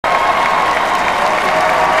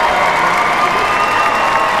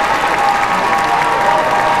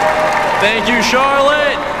Thank you,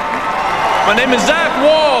 Charlotte. My name is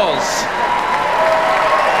Wahls.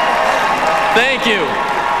 Thank you.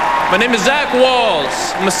 My name is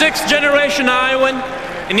Wahls. I'm a sixth-generation Iowan,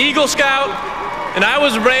 an Eagle Scout, and I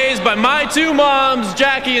was raised by my two moms,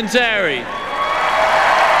 Jackie and Terry.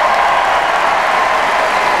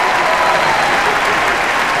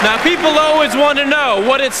 Now, people always want to know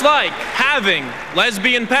what it's like having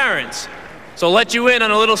lesbian parents. So I'll let you in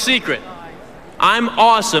on a little secret. I'm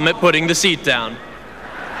awesome at putting the seat down.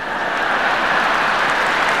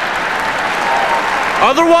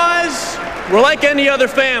 Otherwise, we're like any other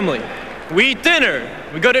family. We eat dinner,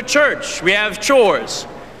 we go to church, we have chores.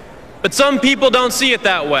 But some people don't see it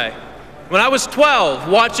that way. When I was 12,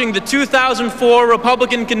 watching the 2004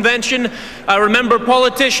 Republican convention, I remember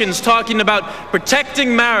politicians talking about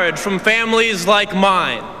protecting marriage from families like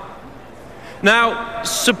mine. Now,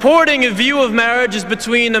 supporting a view of marriage as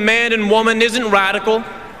between a man and woman isn't radical.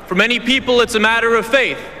 For many people, it's a matter of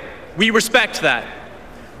faith. We respect that.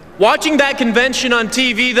 Watching that convention on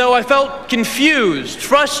TV, though, I felt confused,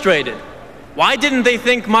 frustrated. Why didn't they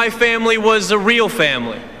think my family was a real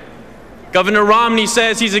family? Governor Romney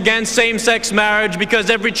says he's against same-sex marriage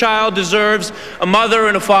because every child deserves a mother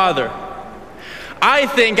and a father. I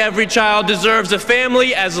think every child deserves a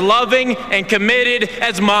family as loving and committed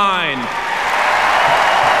as mine.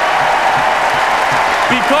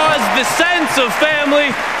 Because the sense of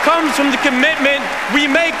family comes from the commitment we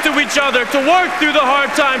make to each other to work through the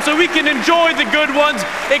hard times so we can enjoy the good ones.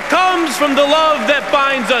 It comes from the love that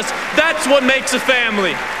binds us. That's what makes a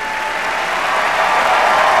family.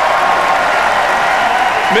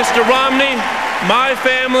 Mr. Romney, my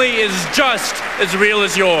family is just as real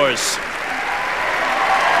as yours.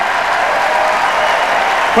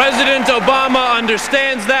 President Obama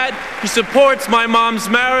understands that. He supports my mom's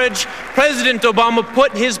marriage. President Obama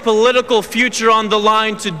put his political future on the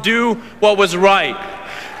line to do what was right.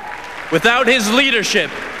 Without his leadership,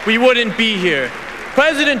 we wouldn't be here.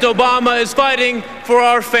 President Obama is fighting for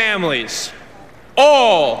our families.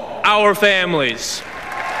 All our families.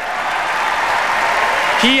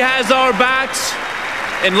 He has our backs,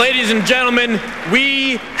 and ladies and gentlemen,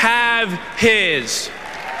 we have his.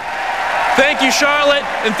 Thank you, Charlotte,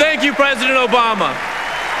 and thank you, President Obama.